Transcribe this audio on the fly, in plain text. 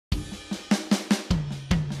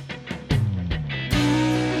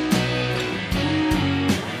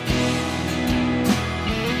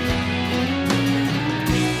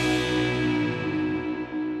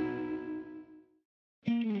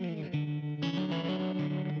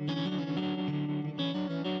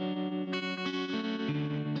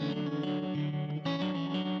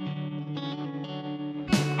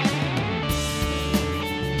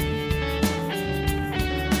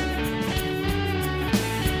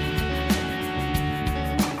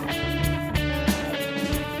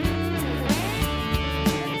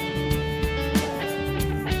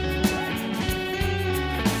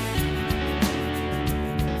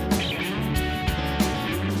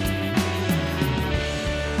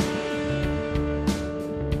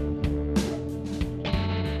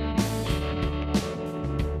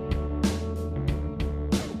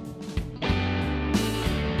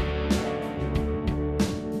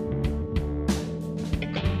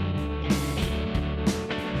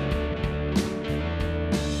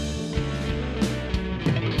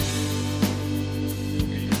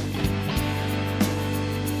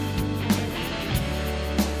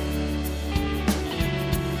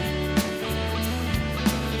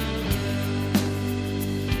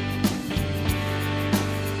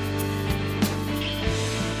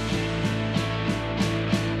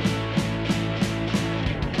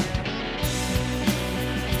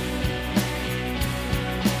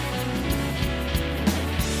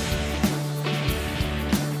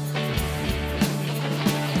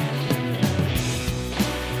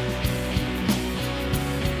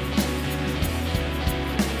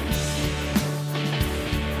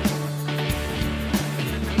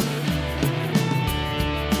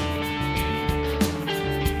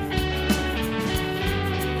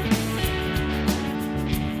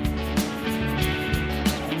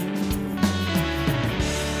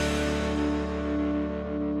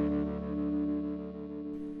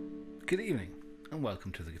Good evening and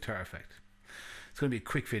welcome to the Guitar Effect. It's going to be a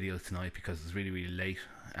quick video tonight because it's really late,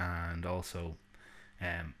 and also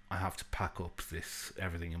I have to pack up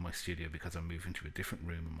everything in my studio because I'm moving to a different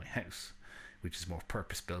room in my house, which is more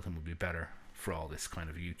purpose built and will be better for all this kind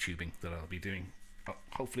of YouTubing that I'll be doing,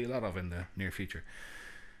 hopefully a lot of in the near future.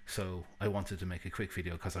 So I wanted to make a quick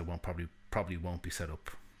video because I probably won't be set up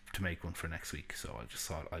to make one for next week, so I just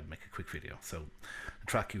thought I'd make a quick video. So the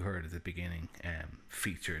track you heard at the beginning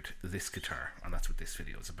featured this guitar, and that's what this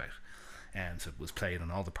video is about. And so it was played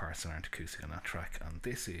on all the parts that aren't acoustic on that track, and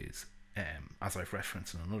this is as I've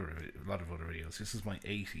referenced in a lot of other videos, this is my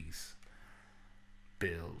 80s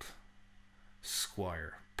build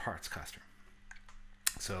Squier Partscaster.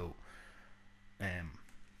 So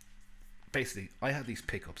basically I had these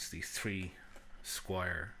pickups, these 3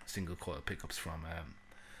 Squier single coil pickups from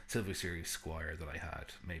Silver Series Squier that I had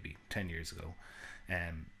maybe 10 years ago,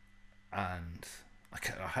 and I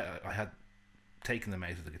had taken them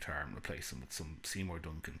out of the guitar and replaced them with some Seymour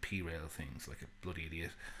Duncan P-rail things like a bloody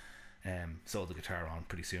idiot. Sold the guitar on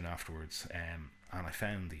pretty soon afterwards, and I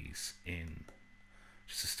found these in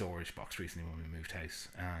just a storage box recently when we moved house,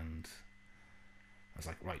 and I was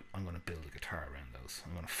like, right, I'm going to build a guitar around those.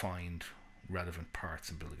 I'm going to find relevant parts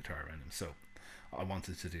and build a guitar around them. So I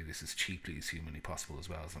wanted to do this as cheaply as humanly possible, as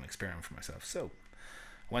well as an experiment for myself. So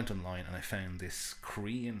I went online and I found this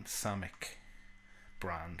Korean Samick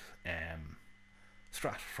brand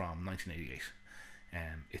Strat from 1988.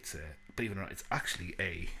 It's believe it or not, it's actually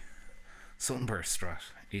a sunburst Strat,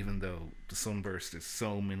 even though the sunburst is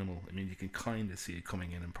so minimal. I mean, you can kind of see it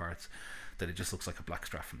coming in parts, that it just looks like a black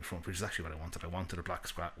Strat from the front, which is actually what I wanted. I wanted a black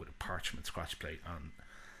Strat with a parchament scratch plate on,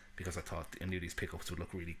 because I knew these pickups would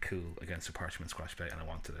look really cool against a parchament scratch plate, and I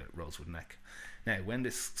wanted a rosewood neck. Now, when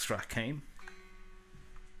this Strat came,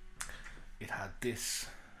 it had this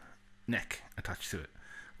neck attached to it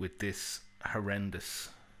with this horrendous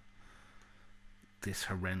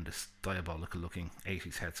diabolical looking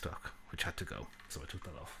 80s headstock, which had to go, so I took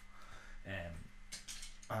that off,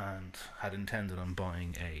 and had intended on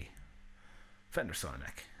buying a Fender style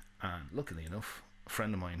neck. And luckily enough, a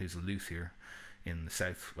friend of mine who's a luthier in the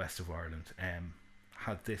southwest of Ireland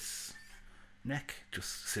had this neck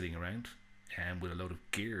just sitting around, with a load of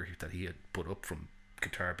gear that he had put up from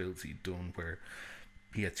guitar builds he'd done where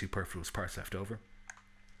he had superfluous parts left over.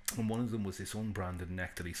 And one of them was this unbranded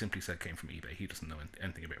neck that he simply said came from eBay. He doesn't know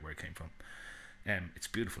anything about where it came from. It's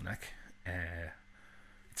a beautiful neck.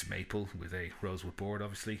 It's maple with a rosewood board,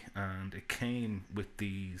 obviously, and it came with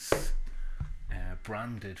these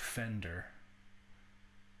branded Fender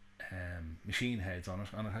machine heads on it,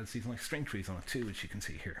 and it has these nice string trees on it too, which you can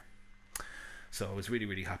see here. So I was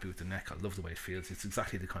really happy with the neck. I love the way it feels. It's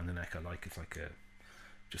exactly the kind of neck I like. It's like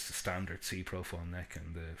just a standard C profile neck,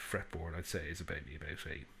 and the fretboard I'd say is about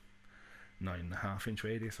a 9.5 inch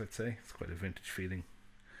radius. I'd say it's quite a vintage feeling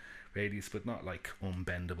radius, but not like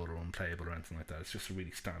unbendable or unplayable or anything like that. It's just a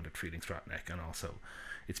really standard feeling Strat neck, and also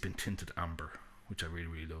it's been tinted amber, which I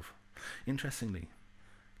really love. Interestingly,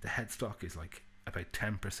 the headstock is like about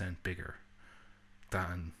 10% bigger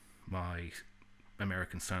than my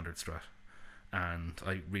American standard Strat, and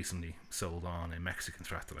I recently sold on a Mexican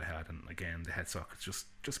Strat that I had, and again the headstock is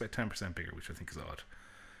just about 10% bigger, which I think is odd.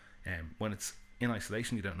 When it's in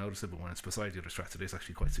isolation you don't notice it, but when it's beside the other Strats it is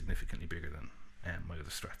actually quite significantly bigger than my other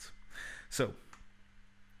Strats. So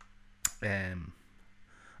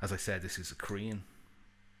as I said, this is a Korean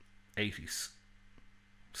 80s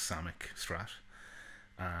Samick Strat,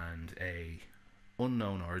 and a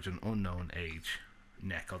unknown origin, unknown age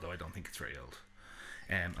neck, although I don't think it's very old.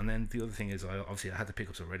 And then the other thing is, I had the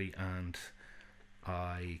pickups already, and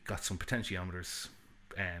I got some potentiometers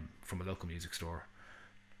from a local music store.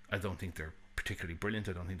 I don't think they're particularly brilliant,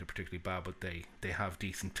 I don't think they're particularly bad, but they have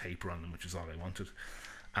decent taper on them, which is all I wanted.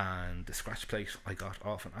 And the scratch plate I got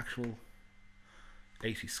off an actual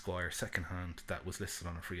 80s Squier second hand that was listed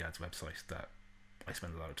on a free ads website that I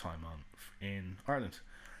spend a lot of time on in Ireland.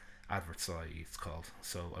 Advertsai it's called.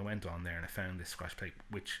 So I went on there and I found this scratch plate,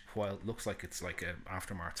 which, while it looks like it's like a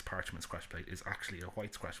aftermarket parchment scratch plate, is actually a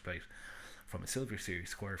white scratch plate from a Silver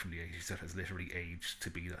Series Squier from the 80s that has literally aged to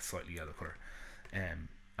be that slightly yellow colour. And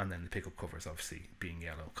then the pickup covers, obviously being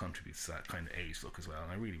yellow, contributes to that kind of aged look as well,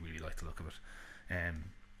 and I really like the look of it.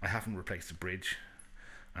 I haven't replaced the bridge,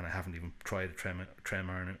 and I haven't even tried a trem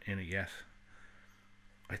iron in it yet.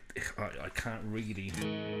 I can't really.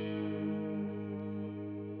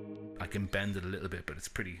 I can bend it a little bit, but it's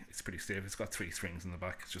pretty stiff. It's got 3 strings in the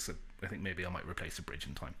back. It's just I think maybe I might replace the bridge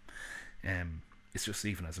in time. It's just,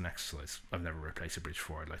 even as an exercise, I've never replaced a bridge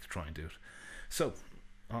before. I'd like to try and do it. So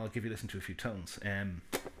I'll give you a listen to a few tones.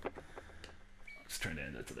 Just turn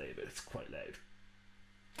down the delay a bit, it's quite loud.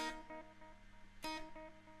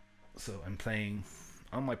 So I'm playing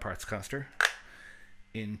on my Partscaster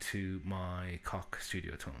into my Koch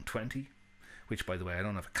Studio Tone 20, which, by the way, I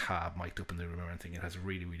don't have a cab mic'd up in the room or anything. It has a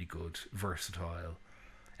really, really good, versatile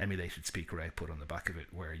emulated speaker output on the back of it,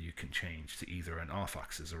 where you can change to either an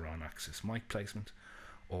off-axis or on-axis mic placement,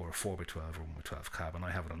 or a 4x12 or 1x12 cab, and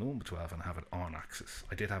I have it on the 1x12 and I have it on-axis.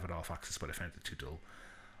 I did have it off-axis, but I found it too dull.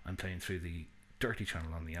 I'm playing through the dirty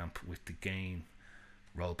channel on the amp with the gain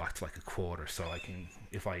roll back to like a quarter, so I can,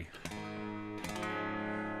 if I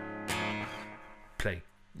play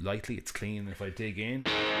lightly, it's clean. If I dig in,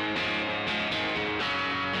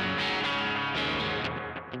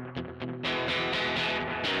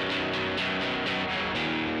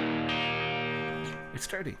 it's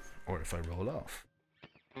dirty. Or if I roll off,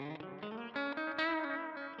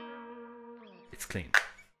 it's clean.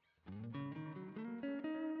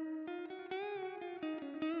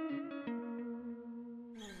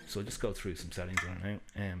 So I'll just go through some settings right now.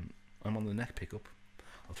 I'm on the neck pickup.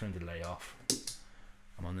 I'll turn the delay off.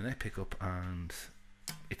 I'm on the neck pickup and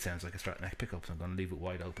it sounds like a Strat neck pickup, so I'm going to leave it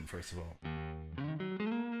wide open first of all.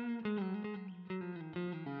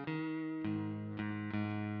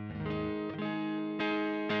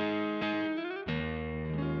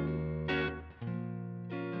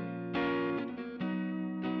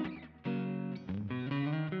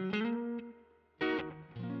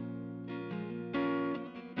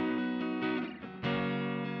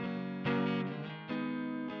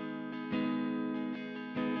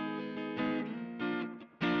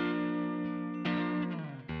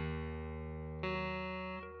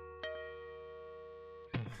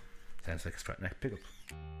 Sounds like a Strat neck pickup.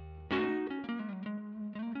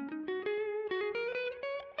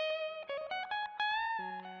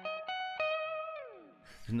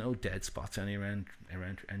 There's no dead spots any around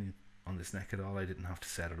any on this neck at all. I didn't have to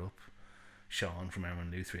set it up. Sean from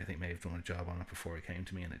Erwin Luthery, I think, may have done a job on it before he came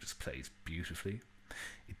to me, and it just plays beautifully.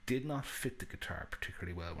 It did not fit the guitar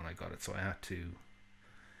particularly well when I got it, so I had to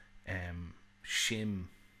shim.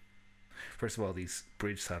 First of all, these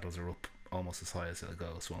bridge saddles are up almost as high as it'll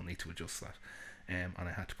go, so I'll need to adjust that. And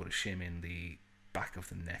I had to put a shim in the back of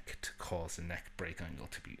the neck to cause the neck break angle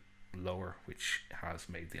to be lower, which has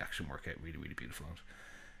made the action work out really, really beautiful.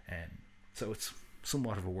 So it's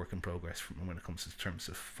somewhat of a work in progress from when it comes to terms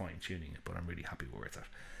of fine tuning it, but I'm really happy where it's at.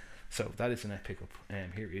 So that is the neck pickup.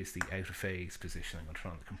 Here is the out of phase position. I'm going to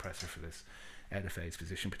turn on the compressor for this. Out of phase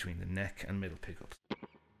position between the neck and middle pickups.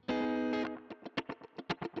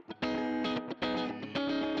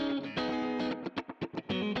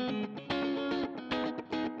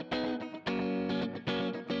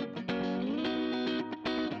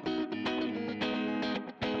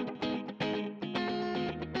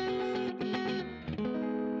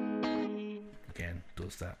 Again,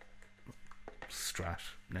 does that Strat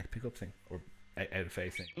neck pickup thing, or out of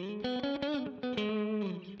phase thing.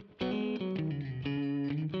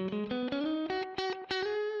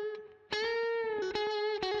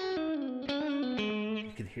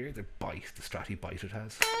 You can hear the bite, the Stratty bite it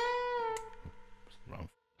has. Wrong.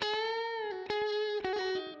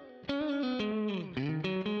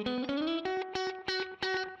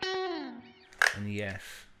 And yet,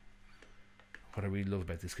 what I really love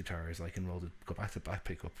about this guitar is I can go back to the back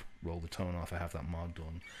pickup, roll the tone off, I have that mod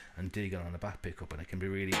done, and dig on the back pickup, and it can be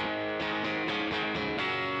really...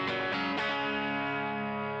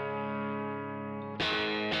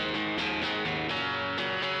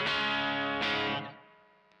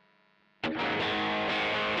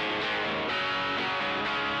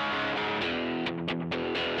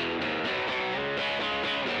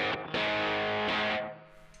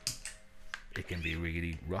 It can be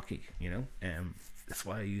really rocky, you know. That's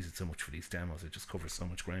why I use it so much for these demos. It just covers so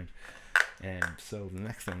much ground. So the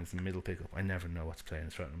next thing is the middle pickup. I never know what to play in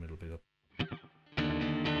the Strat in the middle pickup.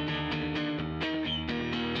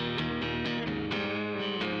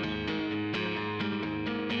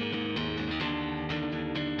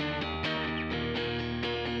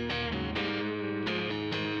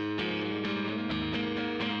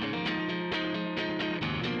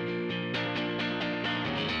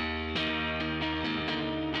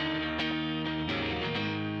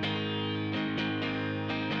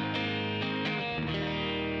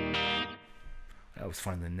 I always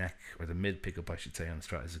find the neck, or the mid pickup I should say, on the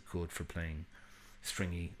Strat is good for playing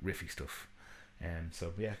stringy, riffy stuff.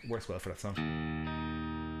 So yeah, it works well for that song.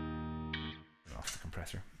 Off the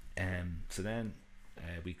compressor. So then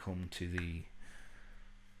we come to the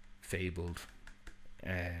fabled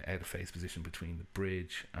out of phase position between the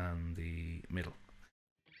bridge and the middle.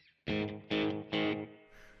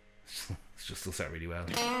 It just does that really well.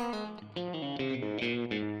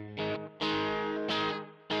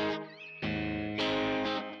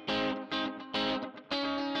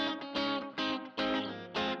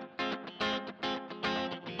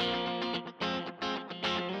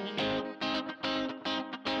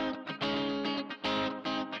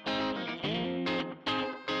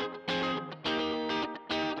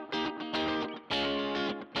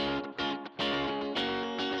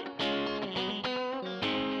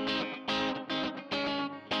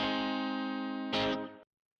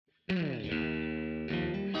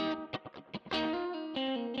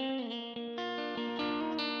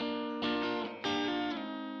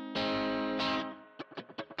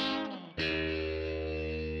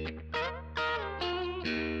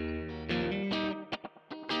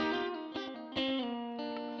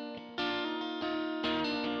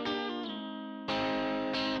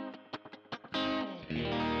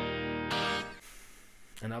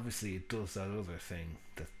 And obviously it does that other thing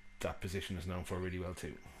that that position is known for really well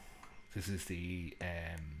too. This is the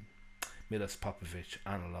Milos Popovich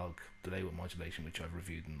analog delay with modulation, which I've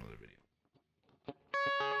reviewed in another video.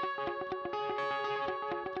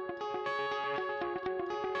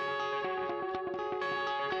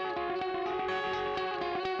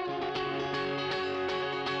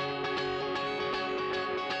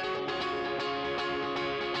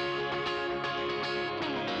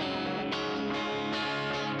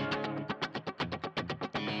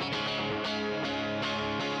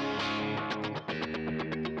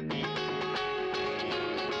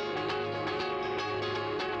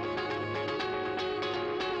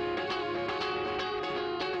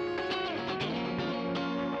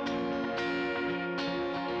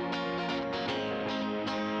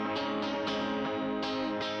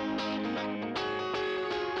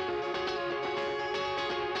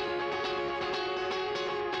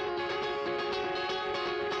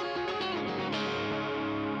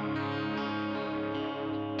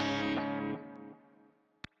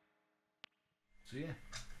 So yeah,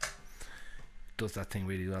 does that thing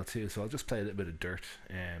really well too. So I'll just play a little bit of dirt,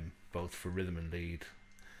 both for rhythm and lead.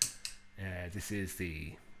 This is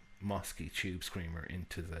the Mosky Tube Screamer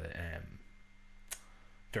into the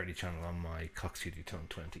dirty channel on my Cox Studio Tone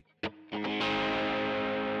 20.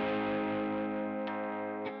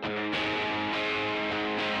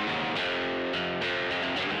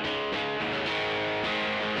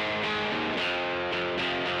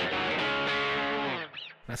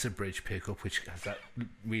 That's a bridge pickup which has that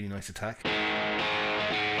really nice attack. But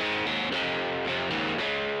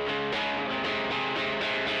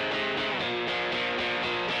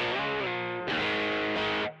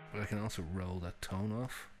I can also roll that tone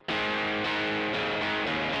off.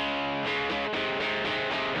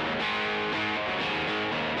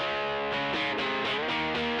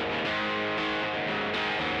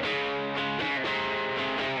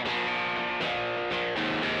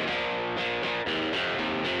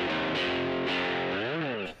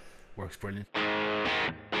 Works brilliant.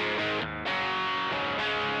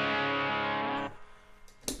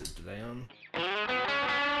 Delay on.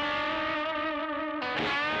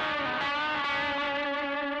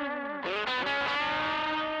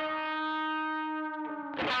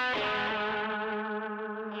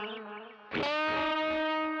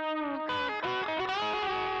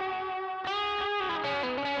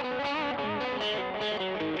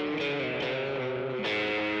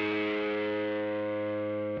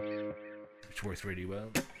 Which works really well.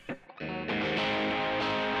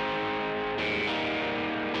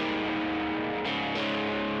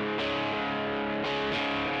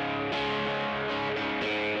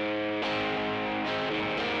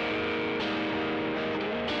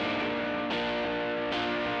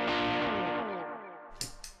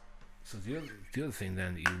 So the other thing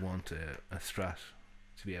then that you want a Strat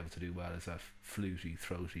to be able to do well is that fluty,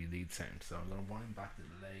 throaty lead sound. So I'm going to wind back the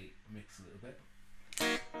delay mix a little bit.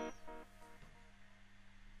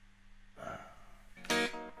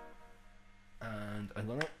 And I'm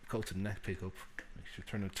going to go to the neck pickup, make sure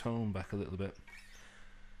turn the tone back a little bit,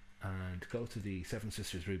 and go to the Seven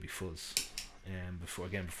Sisters Ruby Fuzz. Before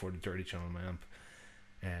the dirty channel on my amp.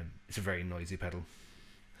 It's a very noisy pedal,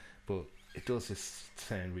 but it does this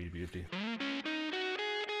sound really beautifully.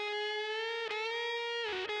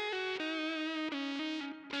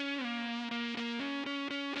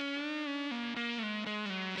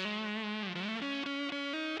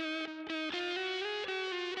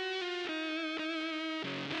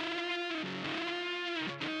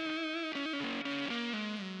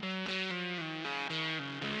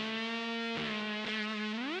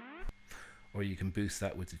 Or you can boost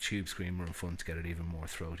that with the Tube Screamer and Fun to get it even more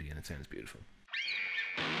throaty, and it sounds beautiful.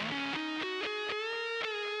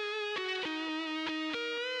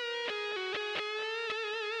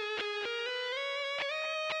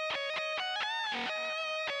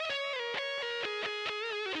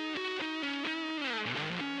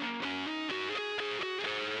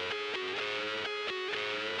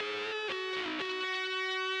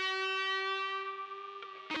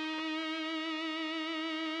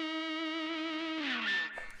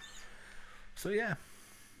 So yeah,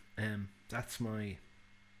 that's my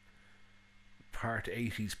part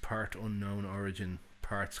 80s, part unknown origin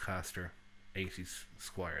Partscaster, 80s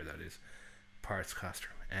Squier, that is, Partscaster.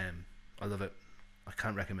 I love it. I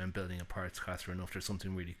can't recommend building a Partscaster enough. There's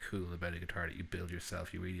something really cool about a guitar that you build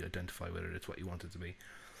yourself. You really identify with it. It's what you want it to be.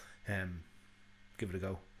 Give it a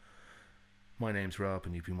go. My name's Rob,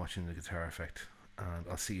 and you've been watching The Guitar Effect, and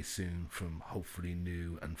I'll see you soon from hopefully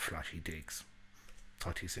new and flashy digs.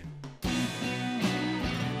 Talk to you soon.